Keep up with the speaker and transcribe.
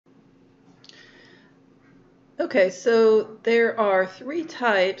Okay, so there are three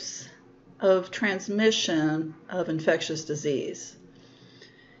types of transmission of infectious disease.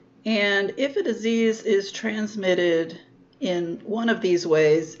 And if a disease is transmitted in one of these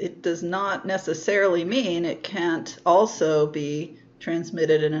ways, it does not necessarily mean it can't also be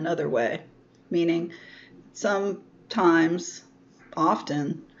transmitted in another way. Meaning, sometimes,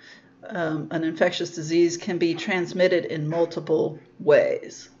 often, an infectious disease can be transmitted in multiple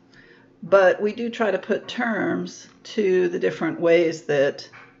ways. But we do try to put terms to the different ways that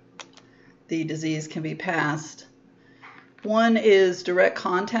the disease can be passed. One is direct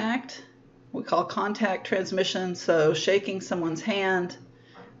contact. We call contact transmission, so shaking someone's hand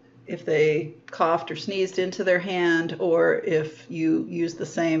if they coughed or sneezed into their hand, or if you use the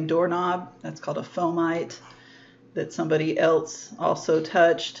same doorknob, that's called a fomite, that somebody else also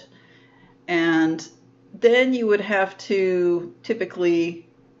touched. And then you would have to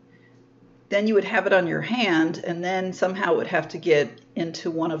then you would have it on your hand, and then somehow it would have to get into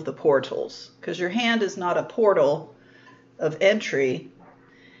one of the portals, because your hand is not a portal of entry.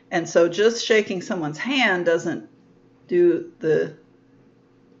 And so just shaking someone's hand doesn't do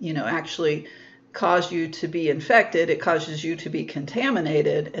actually cause you to be infected. It causes you to be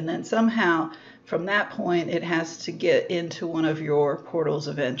contaminated. And then somehow from that point, it has to get into one of your portals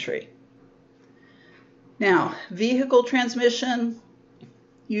of entry. Now, vehicle transmission,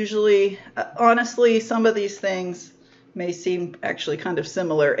 usually, honestly, some of these things may seem actually kind of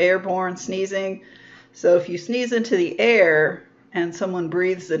similar. Airborne sneezing. So if you sneeze into the air and someone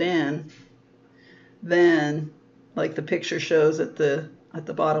breathes it in, then, like the picture shows at the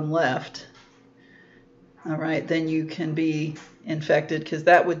bottom left, all right, then you can be infected, because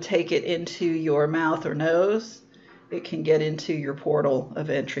that would take it into your mouth or nose. It can get into your portal of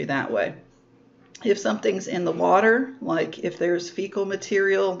entry that way. If something's in the water, like if there's fecal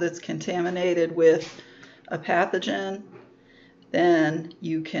material that's contaminated with a pathogen, then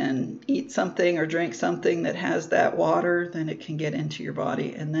you can eat something or drink something that has that water, then it can get into your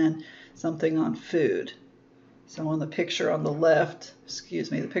body. And then something on food. So on the picture on the left,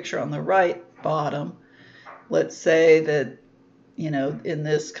 the picture on the right bottom, let's say that, in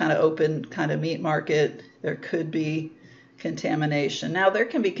this kind of open kind of meat market, there could be contamination. Now, there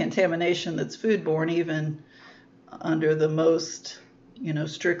can be contamination that's foodborne even under the most,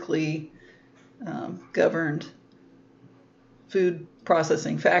 strictly governed food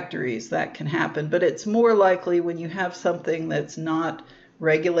processing factories. That can happen, but it's more likely when you have something that's not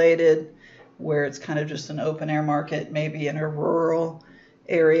regulated, where it's kind of just an open air market, maybe in a rural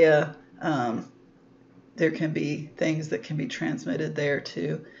area. There can be things that can be transmitted there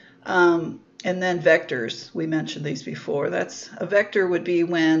too. And then vectors, we mentioned these before. A vector would be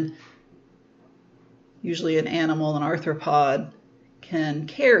when usually an animal, an arthropod, can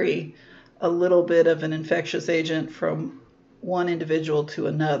carry a little bit of an infectious agent from one individual to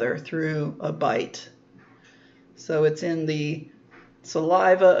another through a bite. So it's in the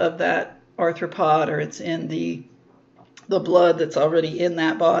saliva of that arthropod, or it's in the blood that's already in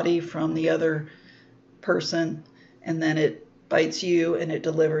that body from the other person, and then it bites you and it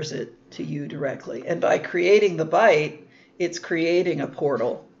delivers it to you directly. And by creating the bite, it's creating a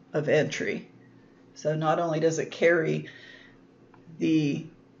portal of entry. So not only does it carry the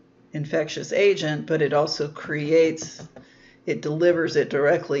infectious agent, but it also delivers it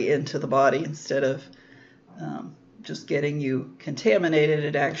directly into the body. Instead of just getting you contaminated,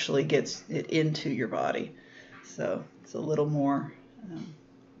 it actually gets it into your body. So it's a little more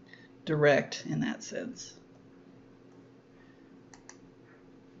direct in that sense.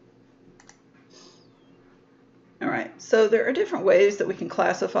 All right, so there are different ways that we can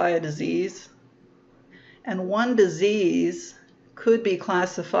classify a disease. And one disease could be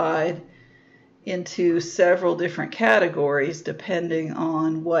classified into several different categories depending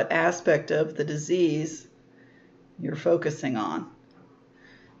on what aspect of the disease you're focusing on.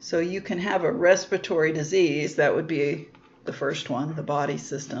 So you can have a respiratory disease, that would be the first one, the body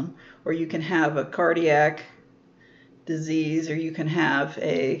system, or you can have a cardiac disease, or you can have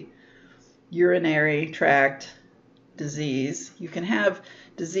a urinary tract disease. You can have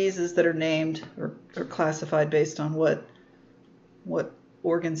diseases that are named or classified based on what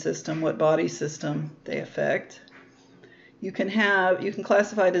organ system, what body system they affect. You can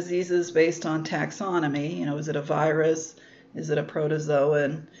classify diseases based on taxonomy. Is it a virus? Is it a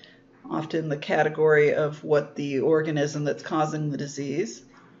protozoan? Often the category of what the organism that's causing the disease.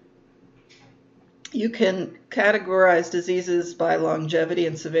 You can categorize diseases by longevity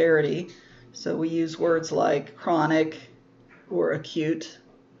and severity. So we use words like chronic or acute,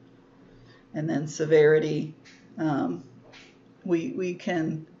 and then severity. We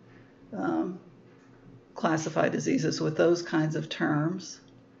can classify diseases with those kinds of terms.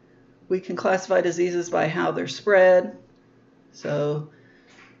 We can classify diseases by how they're spread. So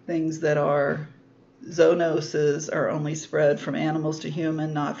things that are zoonoses are only spread from animals to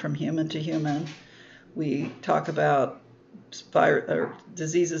human, not from human to human. We talk about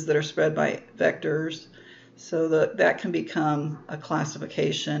diseases that are spread by vectors. So that can become a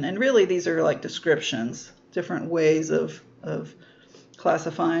classification. And really these are like descriptions, different ways of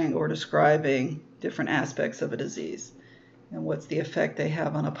classifying or describing different aspects of a disease and what's the effect they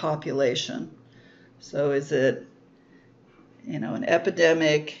have on a population. So is it, an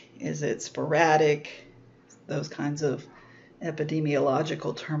epidemic? Is it sporadic? Those kinds of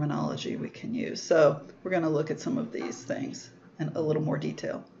epidemiological terminology we can use. So we're going to look at some of these things in a little more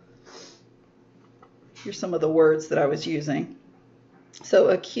detail. Here's some of the words that I was using. So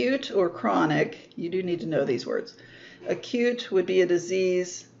acute or chronic, you do need to know these words. Acute would be a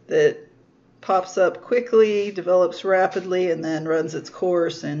disease that pops up quickly, develops rapidly, and then runs its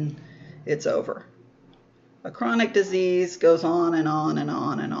course and it's over. A chronic disease goes on and on and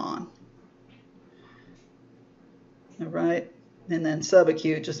on and on. All right? And then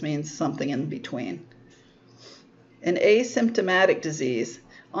subacute just means something in between. An asymptomatic disease.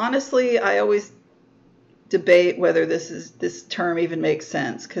 Honestly, I always debate whether this term even makes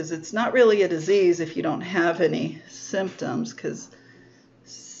sense, because it's not really a disease if you don't have any symptoms, because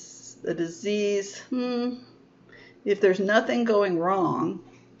a disease, if there's nothing going wrong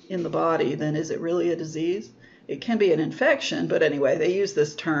in the body, then is it really a disease? It can be an infection, but anyway, they use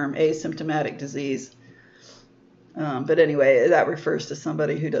this term, asymptomatic disease. But anyway, that refers to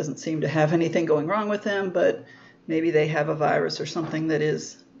somebody who doesn't seem to have anything going wrong with them, but maybe they have a virus or something that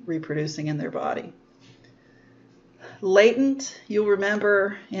is reproducing in their body. Latent, you'll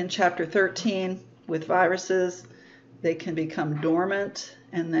remember in chapter 13 with viruses, they can become dormant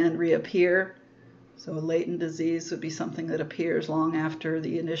and then reappear. So a latent disease would be something that appears long after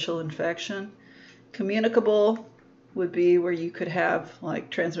the initial infection. Communicable would be where you could have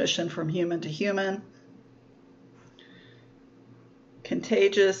like transmission from human to human.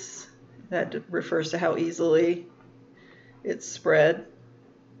 Contagious, that refers to how easily it's spread.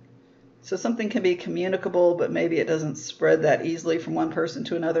 So something can be communicable, but maybe it doesn't spread that easily from one person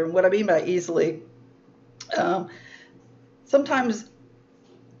to another. And what I mean by easily, sometimes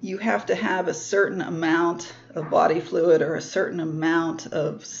you have to have a certain amount of body fluid or a certain amount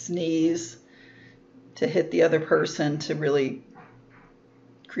of sneeze to hit the other person to really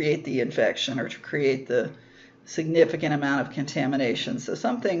create the infection or to create the significant amount of contamination. So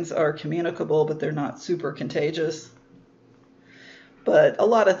some things are communicable, but they're not super contagious. But a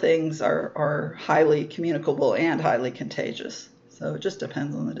lot of things are highly communicable and highly contagious. So it just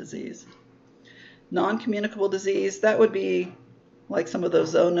depends on the disease. Non-communicable disease, that would be like some of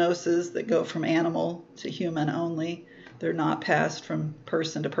those zoonoses that go from animal to human only. They're not passed from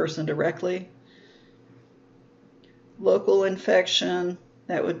person to person directly. Local infection,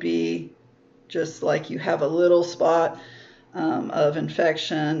 that would be just like you have a little spot of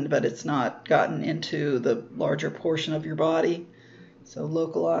infection, but it's not gotten into the larger portion of your body. So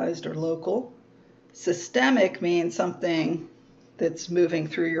localized or local. Systemic means something that's moving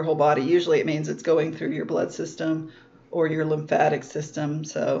through your whole body. Usually it means it's going through your blood system or your lymphatic system.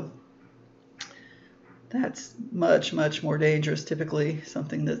 So that's much, much more dangerous, typically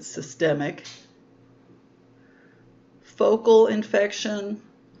something that's systemic. Focal infection,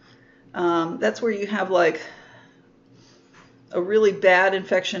 that's where you have like a really bad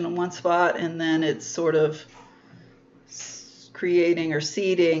infection in one spot and then it's sort of creating or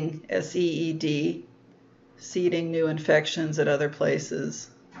seeding, S-E-E-D, seeding new infections at other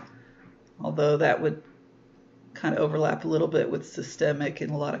places, although that would kind of overlap a little bit with systemic in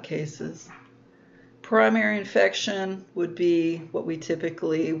a lot of cases. Primary infection would be what we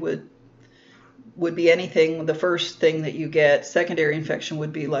typically would be anything, the first thing that you get. Secondary infection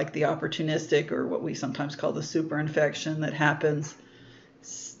would be like the opportunistic or what we sometimes call the super infection that happens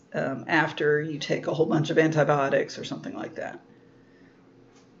after you take a whole bunch of antibiotics or something like that.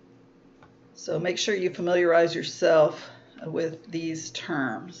 So make sure you familiarize yourself with these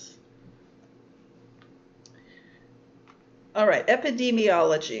terms. All right,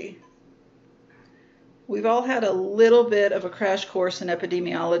 epidemiology. We've all had a little bit of a crash course in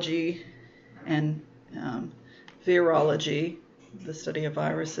epidemiology and virology, the study of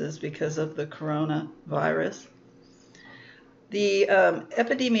viruses, because of the coronavirus. The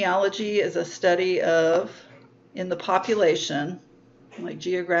epidemiology is a study of, in the population, like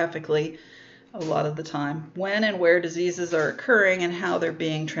geographically, a lot of the time, when and where diseases are occurring and how they're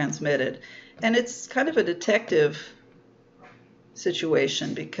being transmitted. And it's kind of a detective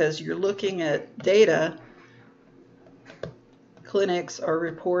situation because you're looking at data. Clinics are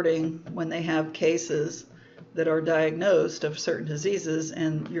reporting when they have cases that are diagnosed of certain diseases,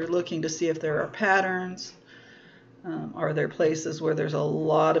 and you're looking to see if there are patterns. Are there places where there's a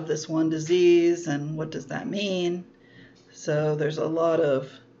lot of this one disease, and what does that mean? So there's a lot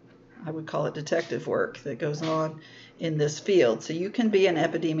of, I would call it detective work that goes on in this field. So you can be an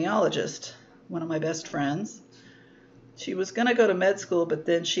epidemiologist. One of my best friends, she was going to go to med school, but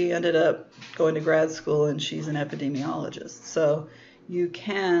then she ended up going to grad school, and she's an epidemiologist. So you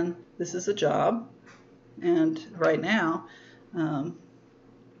can, this is a job, and right now,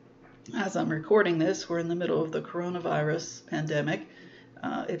 as I'm recording this, we're in the middle of the coronavirus pandemic.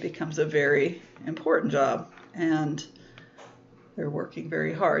 It becomes a very important job, and they're working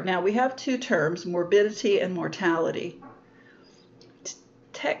very hard. Now, we have two terms, morbidity and mortality.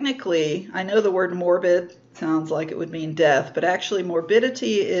 Technically, I know the word morbid sounds like it would mean death, but actually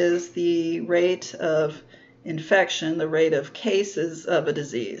morbidity is the rate of infection, the rate of cases of a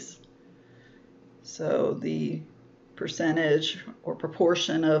disease. So the percentage or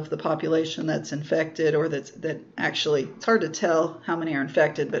proportion of the population that's infected, or that actually, it's hard to tell how many are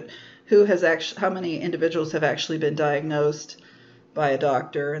infected, but how many individuals have actually been diagnosed by a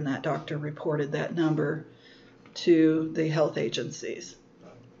doctor, and that doctor reported that number to the health agencies.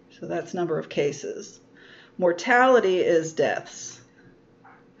 So that's number of cases. Mortality is deaths.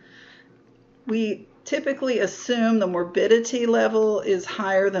 We typically assume the morbidity level is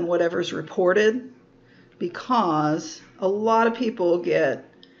higher than whatever's reported because a lot of people get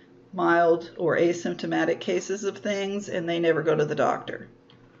mild or asymptomatic cases of things and they never go to the doctor.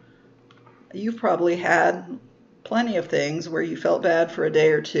 You've probably had plenty of things where you felt bad for a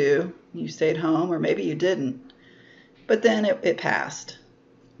day or two, you stayed home, or maybe you didn't, but then it passed.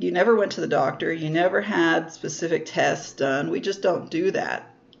 You never went to the doctor, you never had specific tests done. We just don't do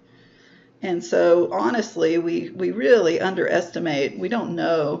that. And so honestly, we really underestimate, we don't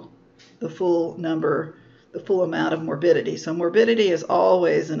know the full number, the full amount of morbidity. So morbidity is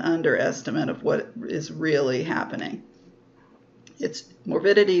always an underestimate of what is really happening.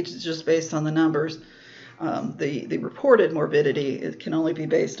 Morbidity is just based on the numbers. The reported morbidity, it can only be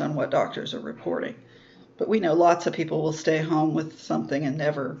based on what doctors are reporting. But we know lots of people will stay home with something and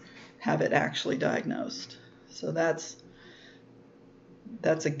never have it actually diagnosed. So that's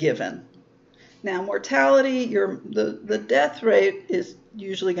a given. Now, mortality, the death rate is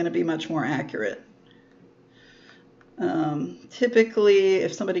usually going to be much more accurate. Typically,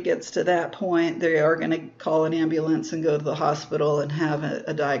 if somebody gets to that point, they are going to call an ambulance and go to the hospital and have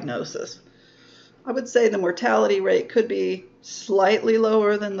a diagnosis. I would say the mortality rate could be slightly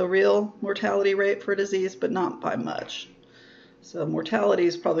lower than the real mortality rate for a disease, but not by much. So mortality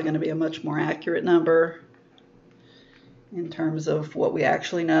is probably going to be a much more accurate number in terms of what we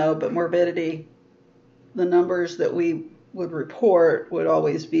actually know, but morbidity, the numbers that we would report would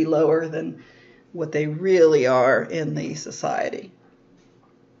always be lower than what they really are in the society,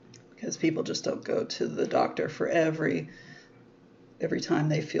 because people just don't go to the doctor for every time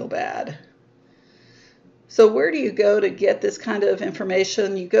they feel bad. So where do you go to get this kind of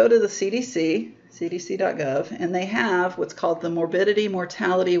information? You go to the CDC, cdc.gov, and they have what's called the Morbidity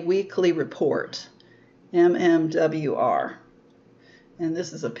Mortality Weekly Report, MMWR. And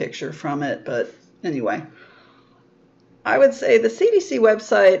this is a picture from it, but anyway. I would say the CDC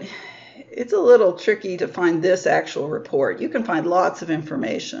website, it's a little tricky to find this actual report. You can find lots of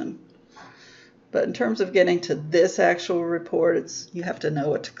information, but in terms of getting to this actual report, you have to know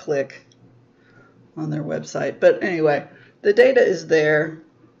what to click on their website. But anyway, the data is there,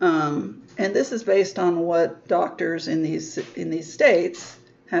 and this is based on what doctors in these states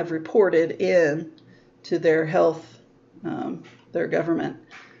have reported in to their their government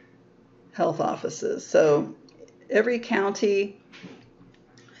health offices. So every county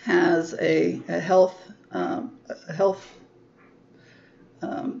has a health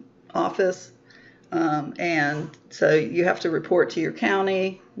office, and so you have to report to your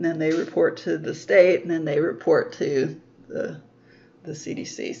county, and then they report to the state, and then they report to the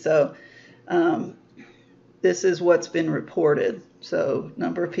CDC. So this is what's been reported. So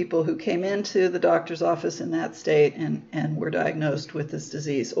number of people who came into the doctor's office in that state and were diagnosed with this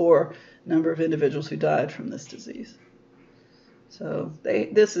disease, or number of individuals who died from this disease. So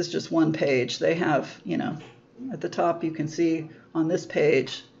this is just one page. They have, at the top you can see on this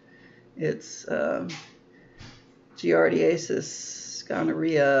page, it's giardiasis,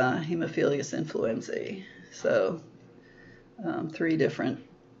 gonorrhea, hemophilus influenzae. So 3 different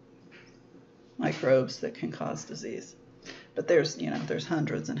microbes that can cause disease. But there's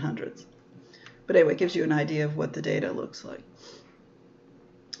hundreds and hundreds. But anyway, it gives you an idea of what the data looks like.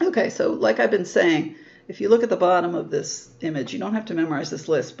 Okay, so like I've been saying, if you look at the bottom of this image, you don't have to memorize this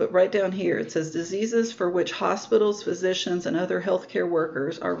list, but right down here it says diseases for which hospitals, physicians, and other healthcare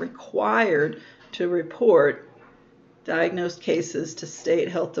workers are required to report diagnosed cases to state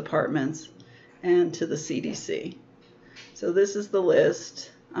health departments and to the CDC. So this is the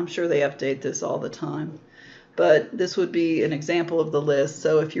list. I'm sure they update this all the time, but this would be an example of the list.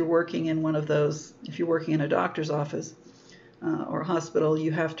 So if you're working in one of those, if you're working in a doctor's office or hospital,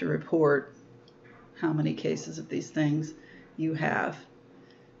 you have to report how many cases of these things you have.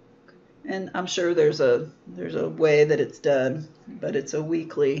 And I'm sure there's a way that it's done, but it's a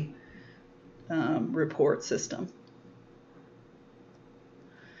weekly report system.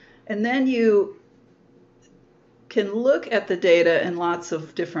 And then you can look at the data in lots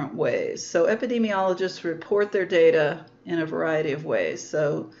of different ways. So epidemiologists report their data in a variety of ways.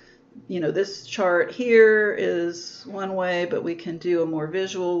 So, you know, this chart here is one way, but we can do a more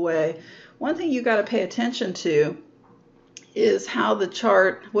visual way. One thing you got to pay attention to is how the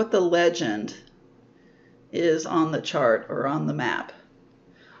chart, what the legend is on the chart or on the map,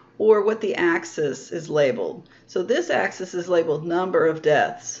 or what the axis is labeled. So this axis is labeled number of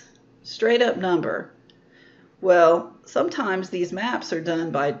deaths, straight up number. Well, sometimes these maps are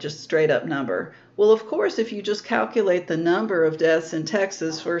done by just straight up number. Well, of course, if you just calculate the number of deaths in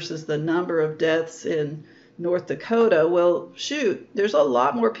Texas versus the number of deaths in North Dakota, well, shoot, there's a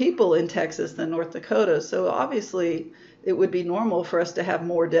lot more people in Texas than North Dakota. So obviously, it would be normal for us to have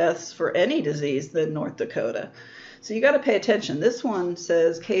more deaths for any disease than North Dakota. So you got to pay attention. This one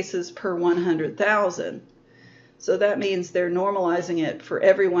says cases per 100,000. So that means they're normalizing it for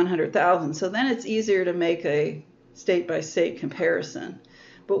every 100,000. So then it's easier to make a state-by-state comparison.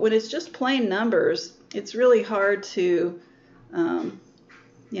 But when it's just plain numbers, it's really hard to,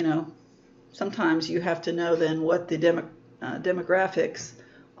 you know, sometimes you have to know then what the demographics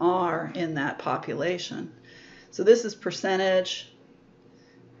are in that population. So this is percentage,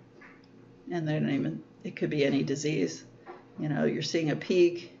 and then even it could be any disease. You know, you're seeing a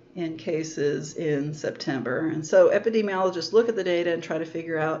peak in cases in September. And so epidemiologists look at the data and try to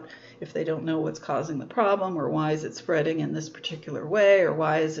figure out if they don't know what's causing the problem, or why is it spreading in this particular way, or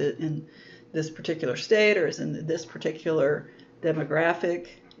why is it in this particular state, or is in this particular demographic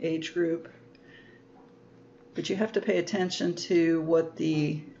age group. But you have to pay attention to what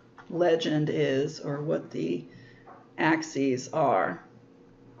the legend is, or what the axes are.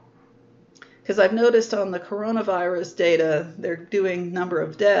 Because I've noticed on the coronavirus data, they're doing number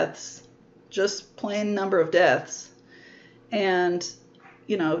of deaths, just plain number of deaths. And,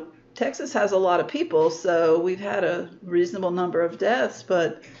 you know, Texas has a lot of people, so we've had a reasonable number of deaths,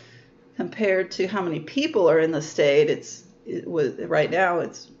 but compared to how many people are in the state, right now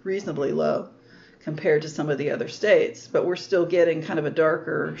it's reasonably low compared to some of the other states. But we're still getting kind of a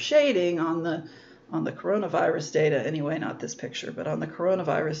darker shading on the coronavirus data anyway, not this picture, but on the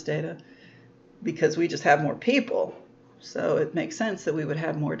coronavirus data, because we just have more people. So it makes sense that we would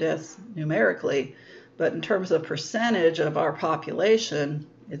have more deaths numerically. But in terms of percentage of our population,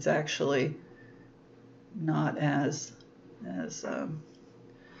 it's actually not as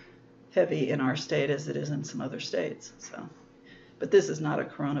heavy in our state as it is in some other states. So, but this is not a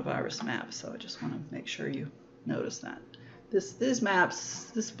coronavirus map, so I just want to make sure you notice that. These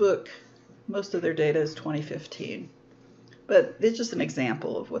maps, this book, most of their data is 2015. But it's just an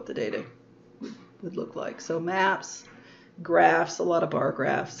example of what the data would look like. So maps, graphs, a lot of bar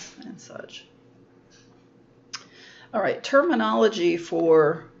graphs and such. All right, terminology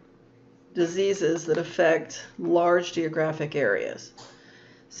for diseases that affect large geographic areas.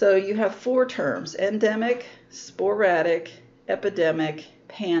 So you have 4 terms: endemic, sporadic, epidemic,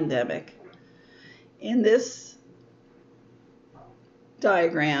 pandemic. In this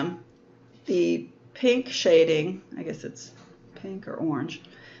diagram, the pink shading, I guess it's pink or orange,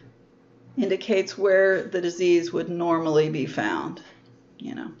 indicates where the disease would normally be found,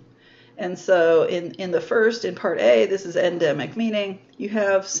 you know. And so in the first, in part A, this is endemic, meaning you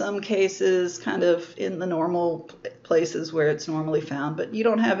have some cases kind of in the normal places where it's normally found, but you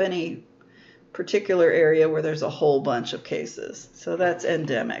don't have any particular area where there's a whole bunch of cases. So that's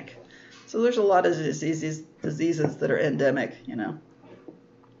endemic. So there's a lot of diseases that are endemic, you know.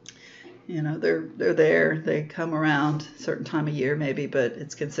 You know, they're there, they come around a certain time of year maybe, but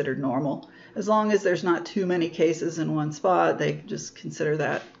it's considered normal. As long as there's not too many cases in one spot, they just consider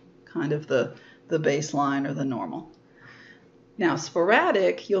that kind of the baseline or the normal. Now,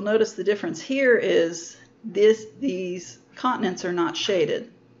 sporadic, you'll notice the difference here is these continents are not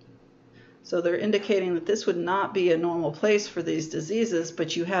shaded. So they're indicating that this would not be a normal place for these diseases,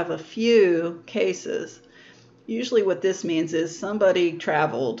 but you have a few cases. Usually what this means is somebody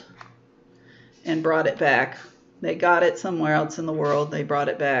traveled and brought it back. They got it somewhere else in the world, they brought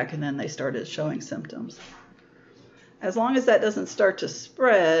it back, and then they started showing symptoms. As long as that doesn't start to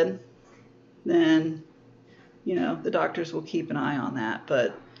spread, then, the doctors will keep an eye on that.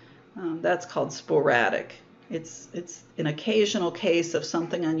 But that's called sporadic. It's an occasional case of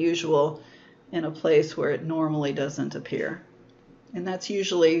something unusual in a place where it normally doesn't appear. And that's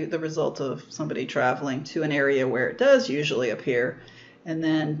usually the result of somebody traveling to an area where it does usually appear, and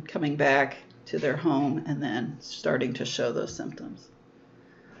then coming back to their home and then starting to show those symptoms.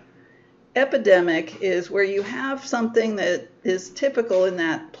 Epidemic is where you have something that is typical in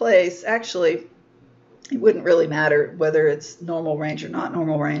that place. Actually, it wouldn't really matter whether it's normal range or not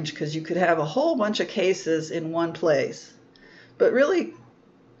normal range, because you could have a whole bunch of cases in one place. But really,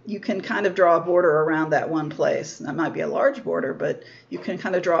 you can kind of draw a border around that one place. That might be a large border, but you can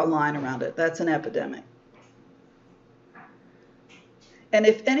kind of draw a line around it. That's an epidemic. And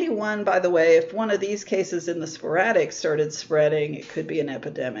if anyone, by the way, if one of these cases in the sporadic started spreading, it could be an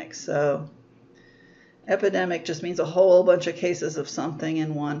epidemic. So epidemic just means a whole bunch of cases of something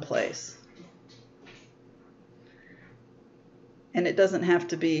in one place. And it doesn't have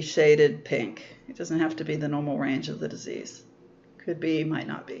to be shaded pink. It doesn't have to be the normal range of the disease. Could be, might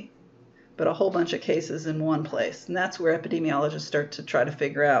not be. But a whole bunch of cases in one place. And that's where epidemiologists start to try to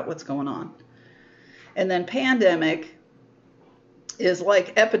figure out what's going on. And then pandemic is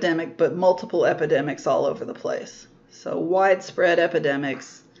like epidemic, but multiple epidemics all over the place. So widespread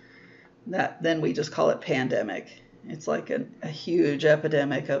epidemics, then we just call it pandemic. It's like a huge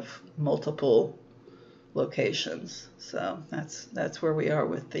epidemic of multiple locations. So that's where we are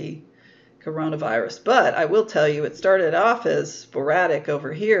with the coronavirus. But I will tell you, it started off as sporadic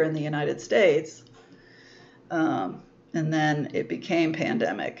over here in the United States, and then it became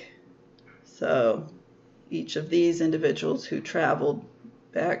pandemic. So each of these individuals who traveled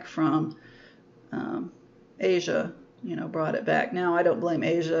back from Asia, brought it back. Now, I don't blame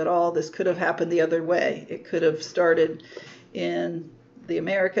Asia at all. This could have happened the other way. It could have started in the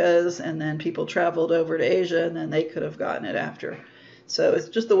Americas, and then people traveled over to Asia, and then they could have gotten it after. So it's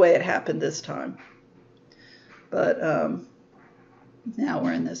just the way it happened this time. But now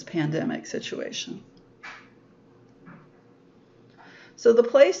we're in this pandemic situation. So the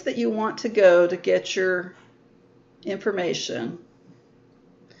place that you want to go to get your information,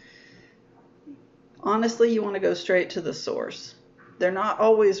 honestly, you want to go straight to the source. They're not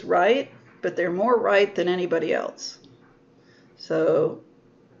always right, but they're more right than anybody else. So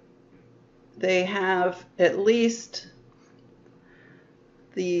they have at least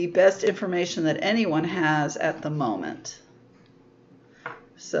the best information that anyone has at the moment.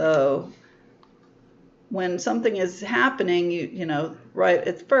 So when something is happening, right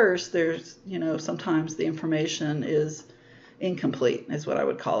at first, there's, sometimes the information is incomplete, is what I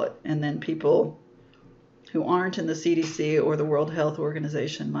would call it. And then people who aren't in the CDC or the World Health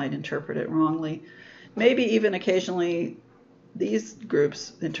Organization might interpret it wrongly. Maybe even occasionally these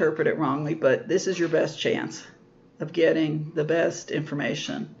groups interpret it wrongly, but this is your best chance of getting the best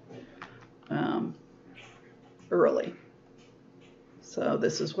information early. So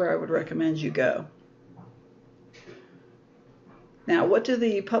this is where I would recommend you go. Now, what do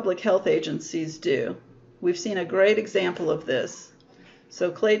the public health agencies do? We've seen a great example of this. So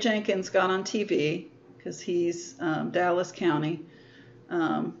Clay Jenkins got on TV because he's Dallas County,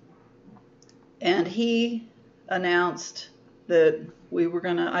 and he announced that we were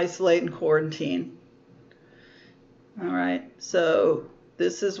going to isolate and quarantine. All right, so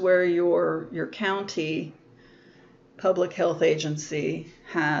this is where your county public health agency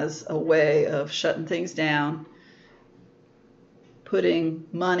has a way of shutting things down, putting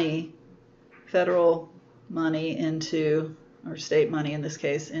money, federal money into, or state money in this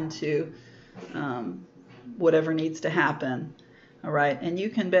case, into whatever needs to happen. All right, and you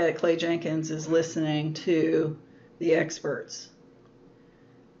can bet Clay Jenkins is listening to the experts.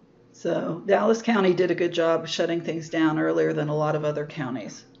 So Dallas County did a good job shutting things down earlier than a lot of other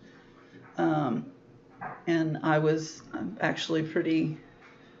counties. And I'm actually pretty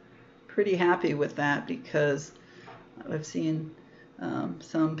happy with that, because I've seen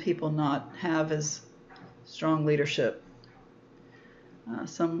some people not have as strong leadership.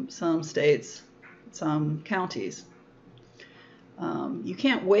 Some states, some counties. You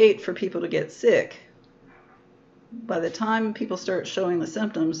can't wait for people to get sick. By the time people start showing the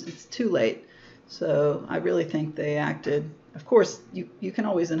symptoms, it's too late. So I really think they acted. Of course, you can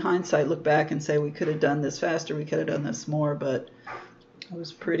always in hindsight look back and say we could have done this faster, we could have done this more, but I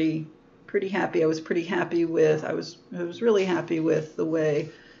was pretty happy. I was really happy with the way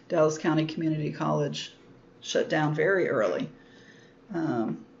Dallas County Community College shut down very early.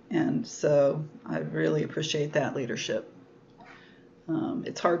 And so I really appreciate that leadership.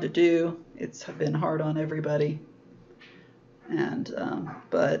 It's hard to do. It's been hard on everybody.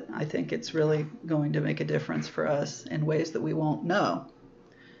 But I think it's really going to make a difference for us in ways that we won't know,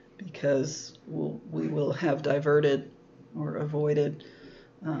 because we will have diverted or avoided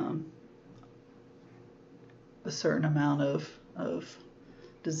a certain amount of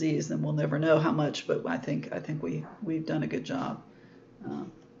disease, and we'll never know how much. But I think we've done a good job.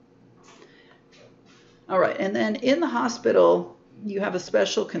 All right, and then in the hospital, you have a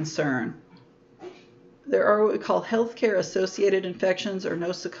special concern. There are what we call healthcare-associated infections or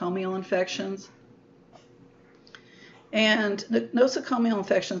nosocomial infections. And nosocomial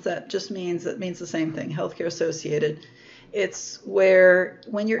infections, that means the same thing, healthcare-associated. It's where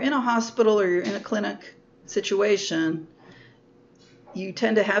when you're in a hospital or you're in a clinic situation, you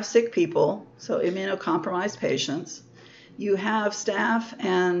tend to have sick people, so immunocompromised patients. You have staff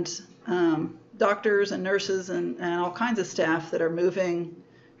and doctors and nurses and all kinds of staff that are moving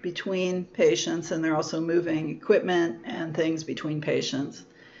between patients, and they're also moving equipment and things between patients.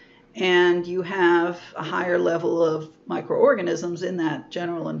 And you have a higher level of microorganisms in that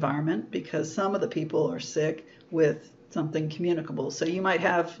general environment because some of the people are sick with something communicable. So you might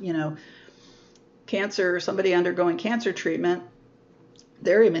have, cancer, somebody undergoing cancer treatment,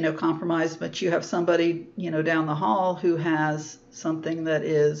 they're immunocompromised, but you have somebody, down the hall who has something that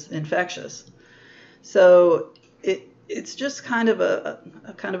is infectious. So it's just kind of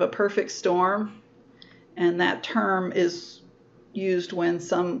a perfect storm, and that term is used when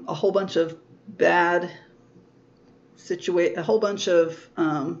a whole bunch of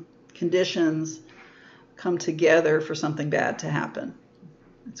conditions come together for something bad to happen.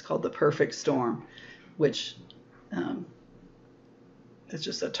 It's called the perfect storm, which is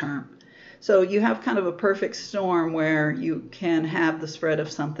just a term. So you have kind of a perfect storm where you can have the spread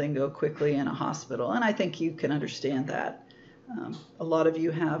of something go quickly in a hospital, and I think you can understand that. A lot of you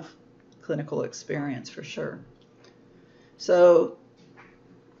have clinical experience for sure. So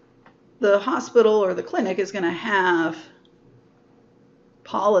the hospital or the clinic is going to have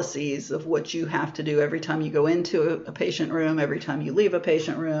policies of what you have to do every time you go into a patient room, every time you leave a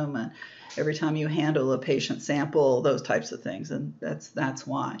patient room, and every time you handle a patient sample, those types of things. And that's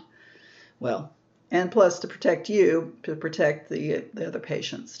why. Well, and plus to protect you, to protect the other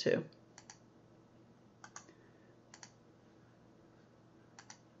patients too.